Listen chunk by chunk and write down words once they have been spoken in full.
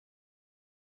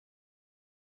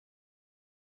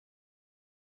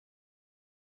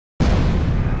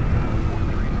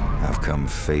come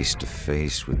face to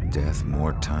face with death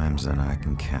more times than I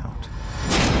can count.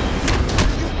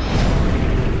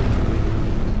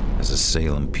 As a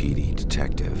Salem PD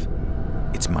detective,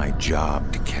 it's my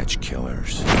job to catch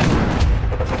killers.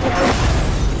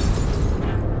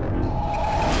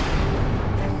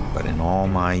 But in all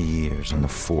my years on the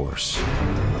force,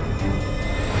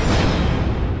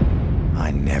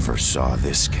 I never saw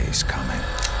this case coming.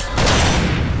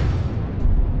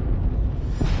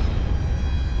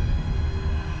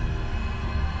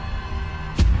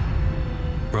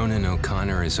 Ronan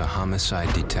O'Connor is a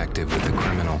homicide detective with a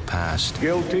criminal past.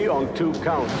 Guilty on 2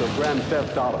 counts of grand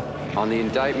theft auto. On the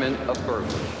indictment of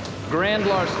burglary, grand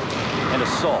larceny, and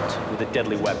assault with a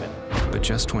deadly weapon. But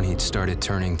just when he'd started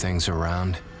turning things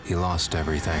around, he lost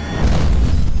everything,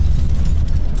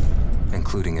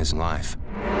 including his life.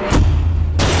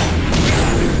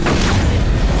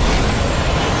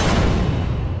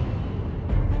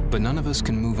 But none of us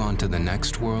can move on to the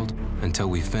next world until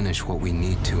we finish what we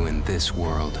need to in this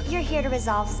world. You're here to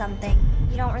resolve something.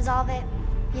 You don't resolve it,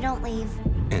 you don't leave.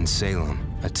 In Salem,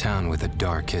 a town with a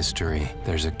dark history,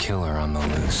 there's a killer on the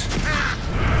loose.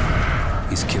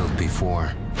 He's killed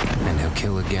before, and he'll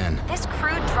kill again. This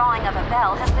crude drawing of a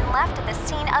bell has been left at the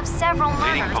scene of several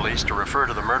leading murders. police to refer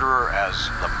to the murderer as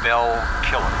the Bell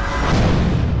Killer.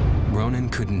 Ronan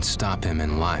couldn't stop him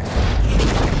in life.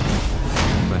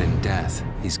 But in death,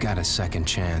 he's got a second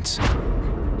chance.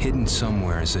 Hidden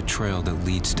somewhere is a trail that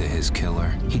leads to his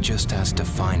killer. He just has to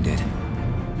find it.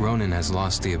 Ronan has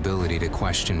lost the ability to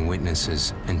question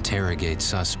witnesses, interrogate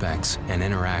suspects, and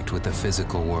interact with the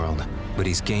physical world. But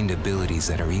he's gained abilities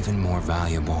that are even more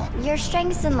valuable. Your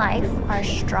strengths in life are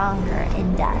stronger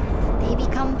in death. They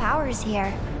become powers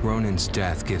here. Ronan's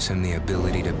death gives him the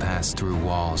ability to pass through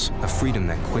walls, a freedom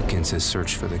that quickens his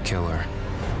search for the killer.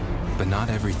 But not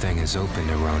everything is open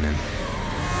to Ronan.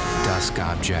 Dusk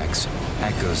objects,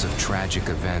 echoes of tragic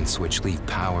events which leave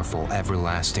powerful,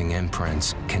 everlasting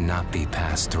imprints, cannot be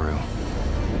passed through.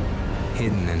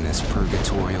 Hidden in this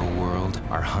purgatorial world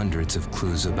are hundreds of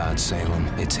clues about Salem,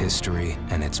 its history,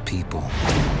 and its people.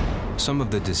 Some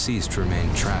of the deceased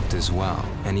remain trapped as well,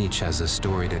 and each has a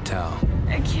story to tell.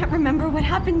 I can't remember what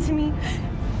happened to me.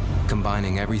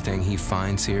 Combining everything he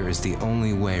finds here is the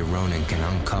only way Ronan can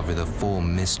uncover the full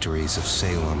mysteries of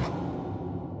Salem.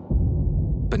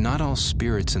 But not all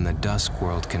spirits in the dusk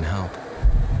world can help.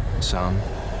 Some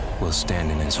will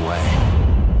stand in his way.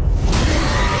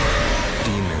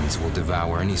 Demons will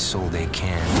devour any soul they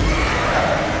can.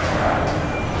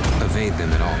 Evade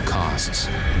them at all costs.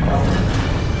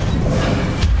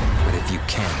 But if you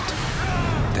can't,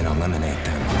 then eliminate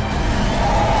them.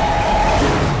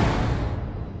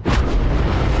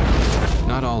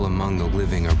 Not all among the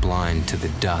living are blind to the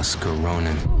dusk or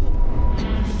Ronan.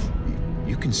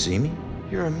 You can see me?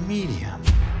 You're a medium.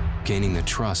 Gaining the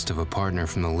trust of a partner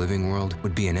from the living world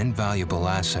would be an invaluable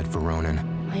asset for Ronan.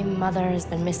 My mother has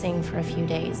been missing for a few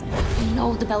days. I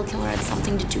know the Bell Killer had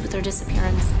something to do with her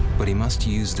disappearance. But he must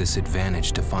use this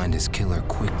advantage to find his killer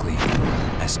quickly,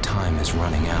 as time is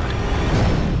running out.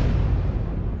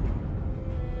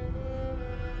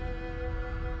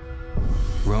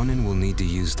 Ronan will need to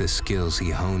use the skills he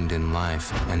honed in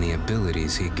life and the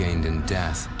abilities he gained in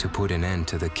death to put an end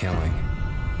to the killing.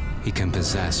 He can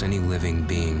possess any living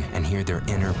being and hear their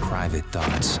inner private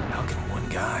thoughts. How can one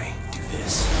guy do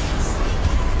this?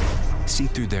 See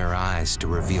through their eyes to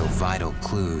reveal vital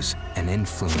clues and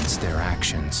influence their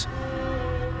actions.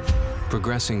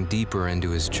 Progressing deeper into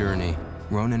his journey,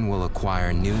 Ronan will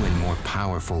acquire new and more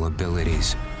powerful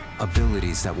abilities.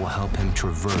 Abilities that will help him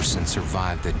traverse and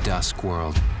survive the dusk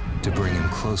world to bring him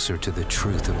closer to the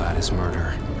truth about his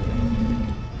murder.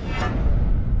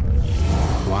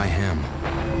 Why him?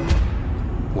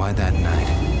 Why that night?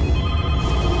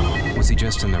 Was he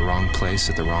just in the wrong place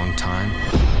at the wrong time?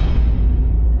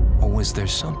 Or was there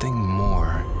something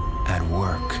more at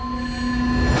work?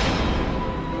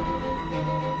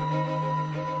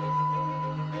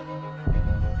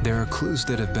 There are clues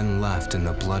that have been left in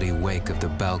the bloody wake of the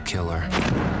Bell Killer.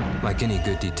 Like any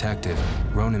good detective,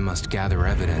 Ronan must gather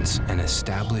evidence and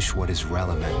establish what is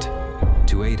relevant.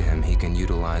 To aid him, he can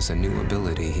utilize a new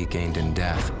ability he gained in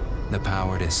death, the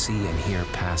power to see and hear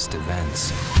past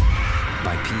events.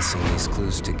 By piecing these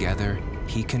clues together,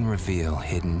 he can reveal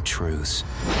hidden truths.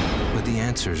 But the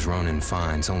answers Ronan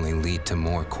finds only lead to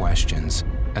more questions.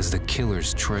 As the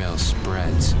killer's trail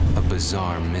spreads, a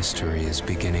bizarre mystery is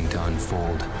beginning to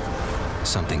unfold.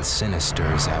 Something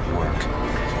sinister is at work.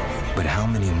 But how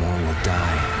many more will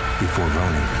die before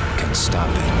Ronan can stop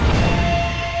it?